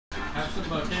some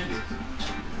candy.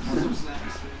 Some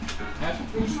snacks. Have some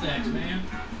fruit snacks, man.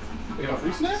 We got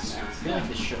fruit snacks? I feel like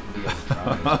this shouldn't be a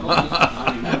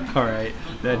Alright,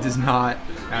 that does not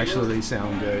actually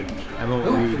sound good. I won't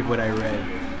read what I read.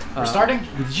 We're starting?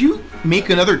 Did you make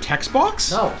another text box?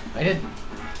 No, I didn't.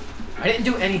 I didn't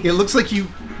do anything. It looks like you.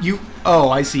 Oh,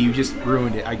 I see. You just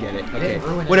ruined it. I get it. Okay.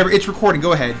 Whatever. It's recording.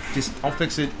 Go ahead. I'll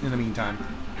fix it in the meantime.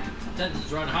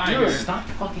 Tensions run high. Dude, stop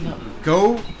fucking up.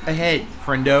 Go ahead,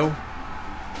 friendo.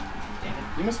 Damn it.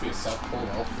 You must be a South Pole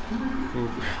elf.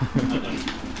 I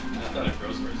thought it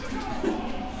froze for a second.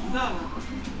 No.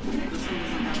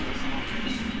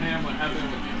 Man, what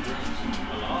happened with the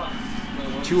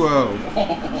 2-0.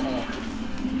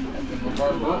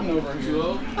 Over here.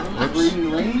 Reading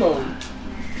Rainbow.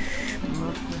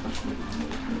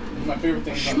 My favorite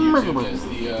thing on YouTube is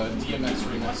the DMX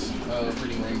remix of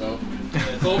Reading Rainbow.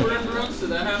 Cobr and Brooks, did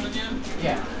that happen yet?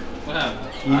 Yeah. What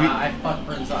happened? I fucked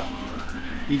Burns up.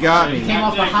 You got He me. came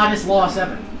off the hottest loss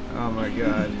ever. Oh my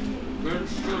god.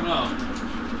 Brooks doing up.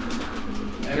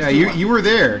 Yeah, you were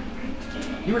there.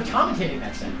 You were commentating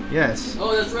that set. Yes.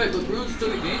 Oh, that's right, but Brooks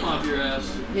took a game off your ass.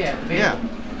 Yeah. Yeah.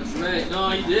 That's right. No,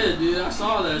 he did, dude. I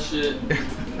saw that shit.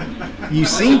 You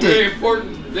That's seen a very it.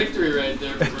 important victory right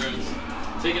there for Brooks.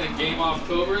 Taking a game off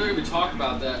Cobr, we talked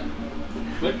about that.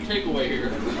 Quick takeaway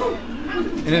here.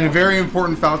 And then a very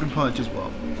important Falcon Punch as well.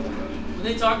 When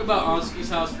they talk about Onski's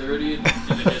House 30 in the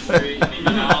history, in the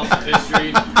annals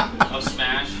history of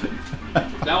Smash,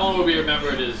 that one will be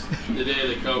remembered as the day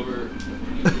that Cobr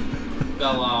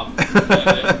fell off.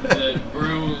 The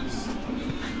Bruins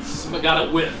got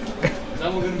a whiff. Is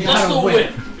that one gonna be just a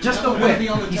whiff? Just a whiff.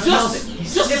 He smelled it. He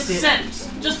Just a sniffed it.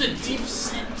 scent. Just a deep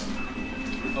scent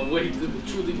of what he will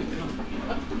truly become.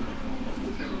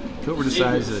 Cobr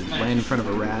decides to land in front of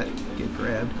a rat, get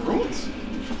grabbed. Ruins?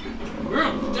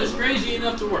 Just crazy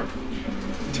enough to work.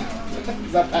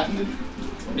 Is that patented?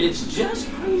 It's just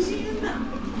crazy enough.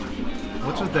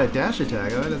 What's with that dash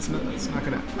attack? Oh, that's not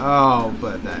gonna. Oh,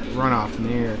 but that runoff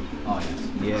near. Oh,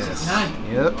 yes. Yes.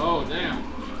 69. Yep. Oh, damn.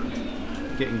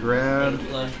 Getting grabbed.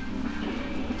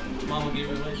 Mama gave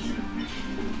me legs.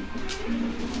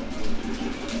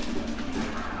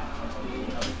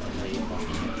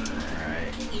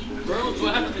 Alright. Bro,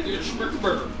 what happened to dude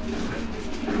Schmerka?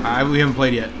 We haven't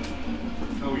played yet.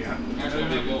 Oh, yeah. Actually,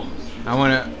 big goal. I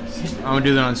wanna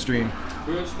do that on stream.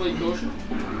 Bruins played kosher.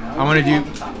 I wanna do.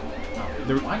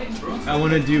 I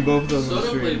wanna do both of those on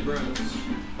Soto played stream. Bruins.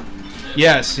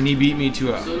 Yes, and he beat me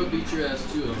 2-0. Soto beat your ass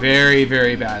 2-0. Very,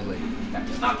 very badly.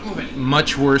 Stop moving.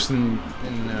 Much worse than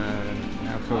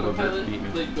how Cobr Autopilot beat me.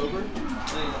 played Cobr.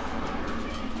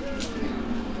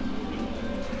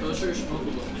 Kosher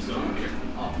smokable. So I'm here.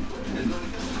 Oh.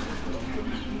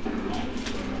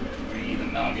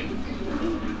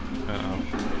 Uh-oh.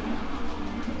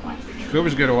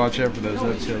 Cobr's got to watch out for those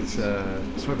upsets.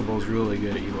 Swickable's really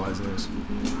good at utilizing those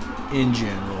in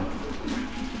general.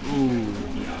 Ooh.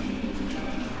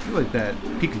 I feel like that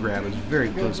Pika grab is very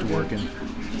close to working.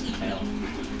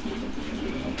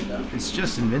 It's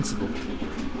just invincible.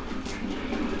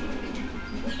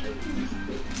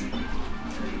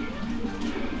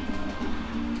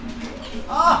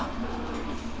 Ah!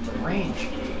 The range.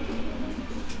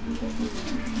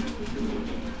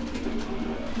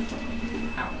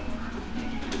 Ow.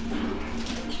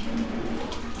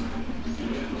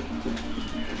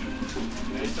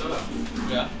 Hey, Soto.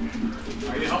 Yeah.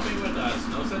 Are you helping with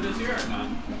snow set this year or not?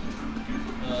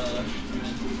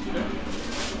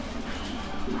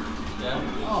 Yeah.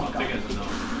 Oh, my I think God. it's a no.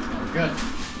 Oh, good.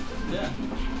 Yeah.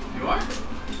 You are?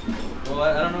 Well, I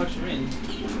don't know what you mean.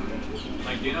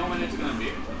 Like, do you know when it's gonna be?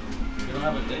 You don't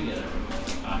have a date yet.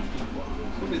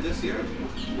 Will be this year?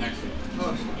 Next year.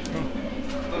 Oh,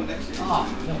 next year. Oh,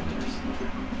 no worries.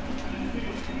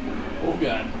 Oh,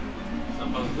 God.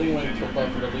 Supposedly They went to Junior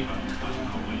for the league.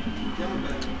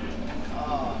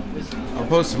 Oh, this is... I'll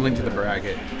post a link to the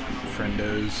bracket,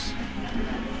 friendos.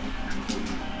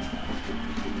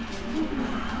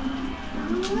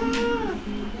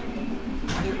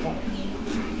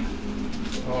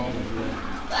 Oh, my God.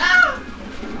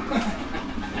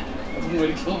 That's one way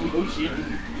to kill Yoshi.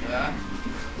 Yeah.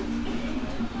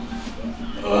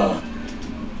 Ugh.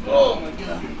 Oh, my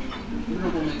God. The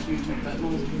rebel makes me think that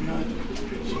noise be not. She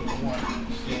hit the one.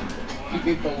 She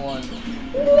hit the one.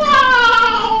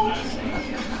 Wow!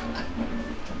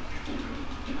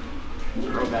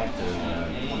 Go back to...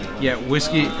 Yeah,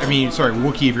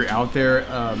 Wookie, if you're out there,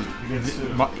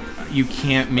 you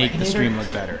can't make the stream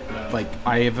look better. Like,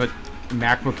 I have a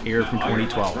MacBook Air from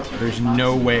 2012. There's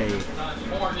no way.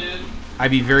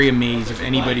 I'd be very amazed if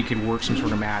anybody could work some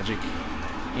sort of magic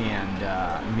and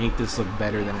make this look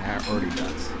better than it already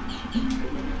does.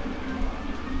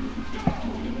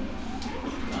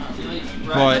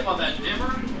 Right about that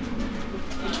dimmer.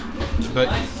 But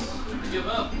Nice. Give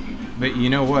up. But you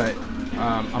know what?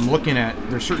 I'm looking at,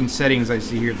 there's certain settings I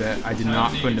see here that I did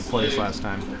not put into place last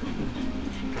time.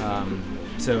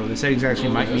 So the settings actually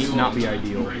might not be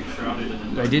ideal.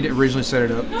 I did originally set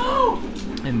it up,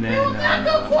 and then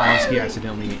Onski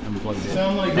accidentally unplugged it.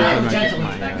 Sound like I'm not Adam getting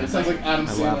my, sounds like Adam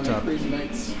my Sandler on laptop. Crazy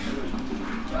Nights.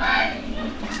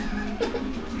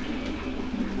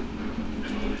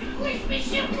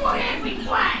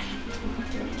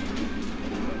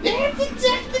 There's a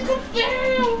technical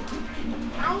fail!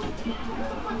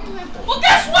 Well,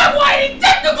 guess what? Why ain't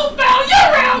technical foul?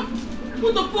 You're out!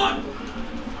 What the fuck? You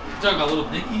talking about little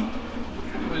Nicky?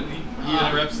 When he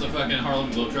interrupts the fucking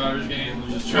Harlem Globetrotters game,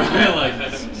 we'll just try like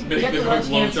make the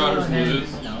Globetrotters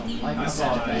lose. I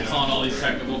saw that. Calling all these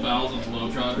technical fouls on the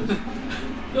Globetrotters.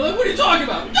 They're like, what are you talking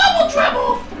about? Double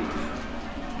treble!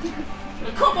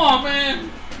 Like, come on, man!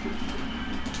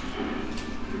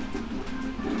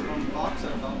 Fox, I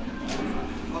thought.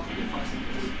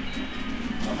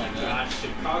 Oh my god,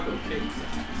 Chicago Kicks.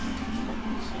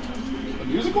 A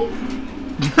musical?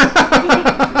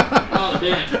 Oh,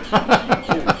 damn.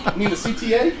 You mean the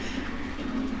CTA?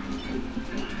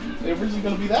 They originally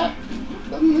gonna be that?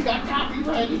 Doesn't it got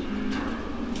copyrighted?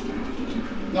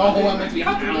 No, hold on, meant to be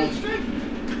House.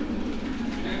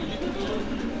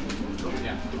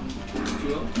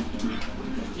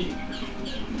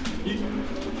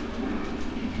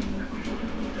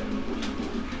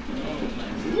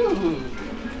 Ooh.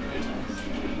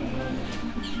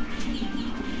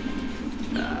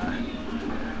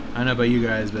 I don't know about you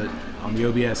guys, but on the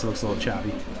OBS it looks a little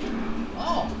choppy.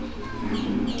 Oh!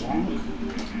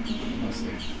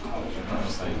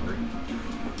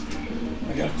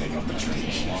 I gotta take out the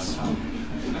trash.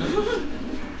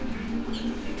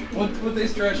 What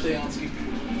day's trash day, Onski?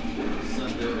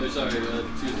 Sunday, or sorry,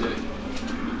 Tuesday.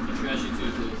 Trashy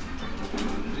Tuesdays.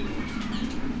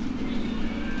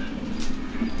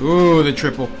 Ooh, the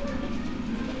triple.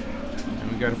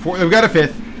 And we got a fourth. We got a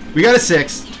fifth. We got a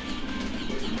sixth.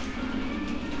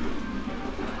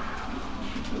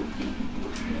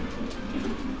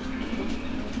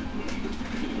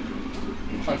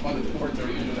 If I find the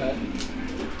 4:30 into that.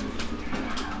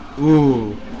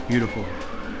 Ooh, beautiful.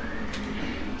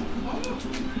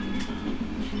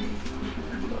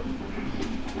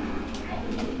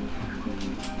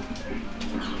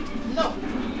 No!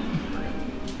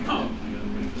 Oh.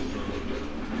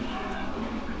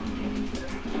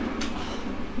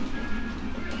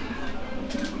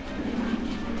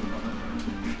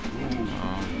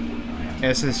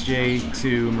 SSJ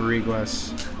to Marie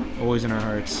Glass, always in our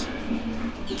hearts.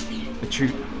 The true,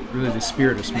 really the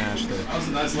spirit of Smash there. That was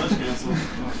a nice lunch cancel.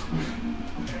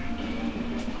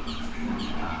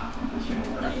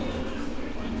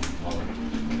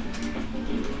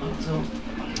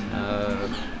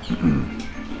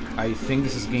 I think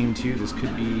this is game 2. This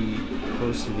could be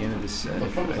close to the end of the set. What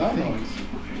the fuck was I that think. noise?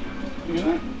 You hear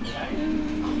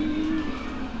that?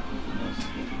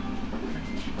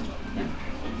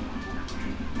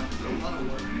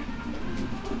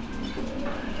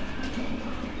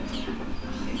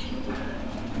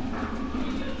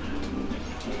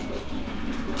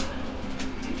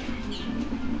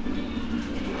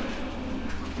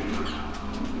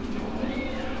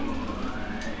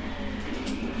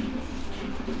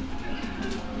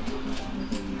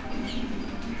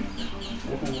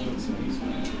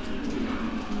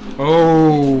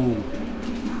 Oh,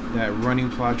 that running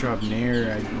plot drop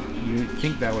nair. You'd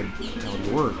think that would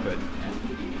work, but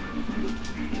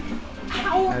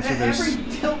How? That's what there's-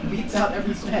 Every tilt beats out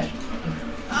every smash.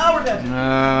 Oh, we're dead.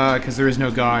 because there is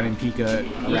no god in Pika.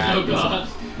 There's no god.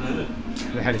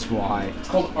 That is why. It's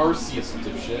called Arceus,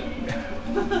 dipshit.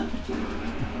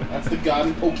 That's the god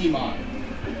in Pokemon.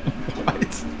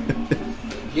 What?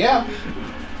 Yeah.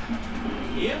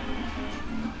 Yeah.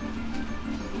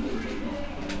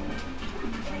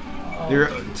 There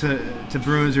to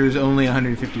Bruins, there's only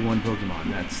 151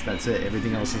 Pokemon. That's it.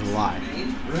 Everything else is a lie.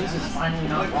 Bruce is finally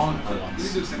not wrong for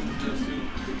once.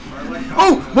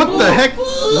 Oh, what the heck?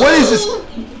 What is this?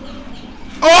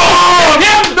 Oh,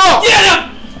 him! No! Get him!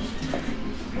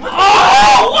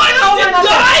 Oh, why did he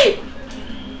die?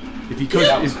 If he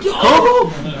could, is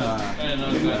Cobr?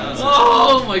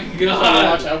 Oh my Watch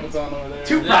god. out what's on over there.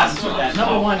 Two problems with that.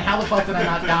 Number one, how the fuck did I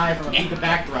not die from a Pika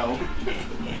back throw?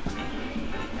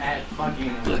 At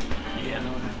fucking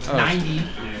 90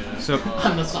 So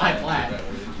on the side flat. I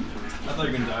thought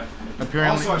you were gonna die.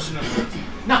 apparently, Also, I shouldn't have looked.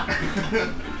 No!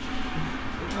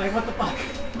 Like, what the fuck?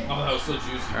 Oh, that was so juicy.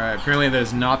 all right. Apparently, that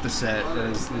is not the set. That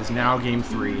is now game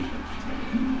 3.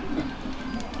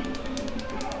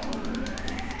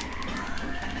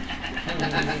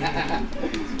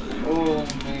 Oh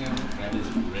man. That is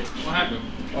rich. What happened?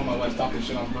 Oh, my wife's talking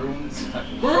shit on Bruins.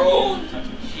 Bro! Ooh,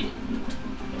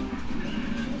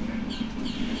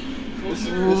 This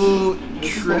is the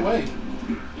trip. way.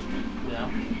 Yeah.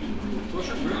 What's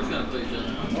your Bruins gotta play each other,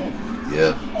 huh?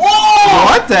 Yeah. Oh!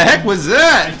 What the heck was I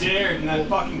that? dared, and that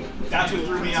fucking, that's what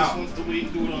threw me out. Wants to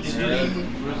wait, do it on Yeah.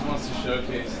 stream. Bruce wants to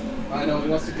showcase. I know, he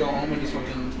wants to go home and just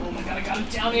fucking. Oh my god, I got him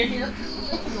down here.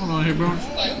 What's going on here, bro?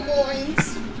 My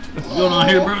loins. What's going on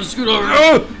here, bro? Scoot over.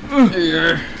 There you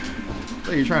are.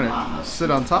 Oh, you're trying to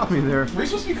sit on top of me there. Were you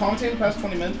supposed to be commentating the past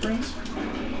 20 minutes, Prince?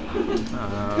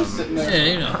 Just sitting there. Yeah,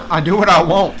 you know. I do what I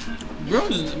want.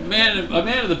 Bruins is a man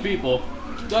of the people.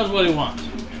 Does what he wants.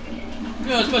 You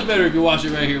know, it's much better if you watch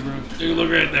it right here, Bruins. Take a look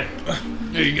right there.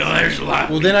 There you go. There's a lot.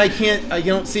 Well, then I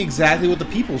don't see exactly what the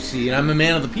people see, and I'm a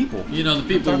man of the people. You know, the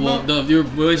people will, your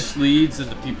voice leads and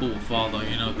the people will follow.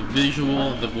 You know, the visual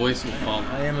and the voice will follow.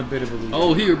 I am a bit of a loser.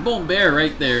 Oh, here, boom, bear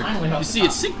right there. Finally You off see the it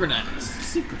top. synchronized.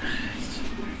 Synchronized.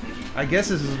 I guess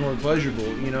this is more pleasurable,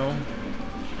 you know?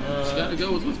 Just gotta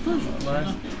go with what's pleasurable.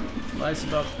 Life's, life's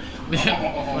about...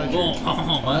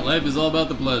 Oh, my life is all about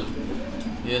the pleasure.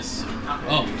 Yes, sir.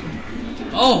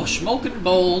 Oh, smoking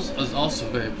bowls is also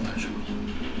very pleasurable.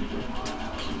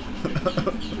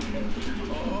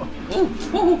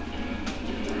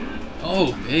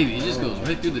 Oh, baby, it just goes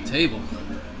right through the table.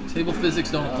 Table physics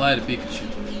don't apply to Pikachu.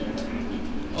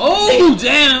 Oh,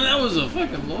 damn, that was a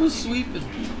fucking low sweep and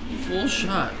full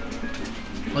shot.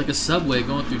 Like a subway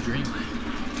going through Dreamland.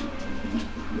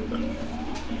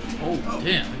 Oh,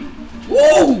 damn.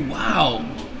 Whoa, wow.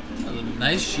 That was a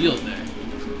nice shield there.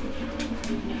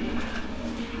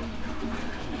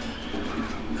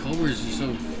 Cobr is just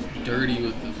so dirty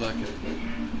with the fucking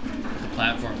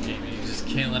platform game. You just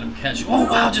can't let him catch you. Oh,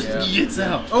 wow, just he gets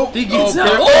out. He gets out.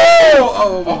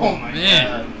 Oh my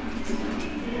Man.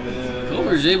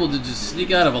 Cobr is able to just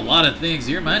sneak out of a lot of things.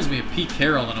 He reminds me of Pete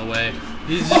Carroll in a way.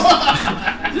 He's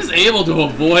just, just able to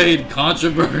avoid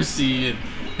controversy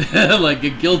and like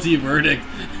a guilty verdict.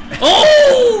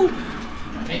 Oh!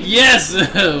 Yes!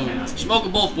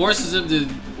 Smokable forces him to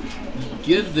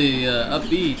give the up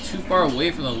B too far away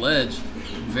from the ledge.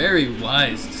 Very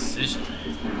wise decision.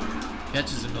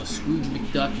 Catches him a Scrooge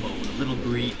McDuck mode, a little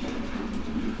greedy.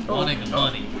 Wanting the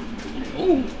money.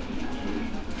 Oh!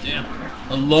 Damn.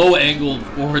 A low angled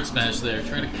forward smash there,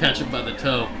 trying to catch him by the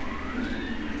toe.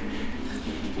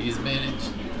 He's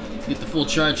managed to get the full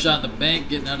charge shot in the bank,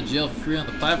 getting out of jail for free on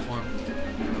the platform.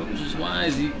 Coach is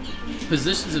wise. He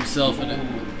positions himself in a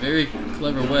very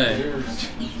clever way.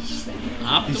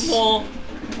 Optimal.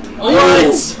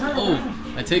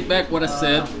 Oh, I take back what I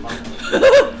said.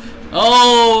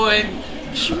 Oh, and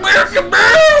Schmerka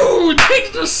takes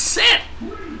the set.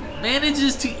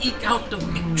 Manages to eke out the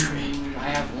victory. I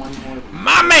have one more.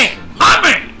 My man! My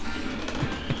man!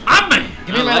 My man!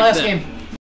 Give me I my like last that. game.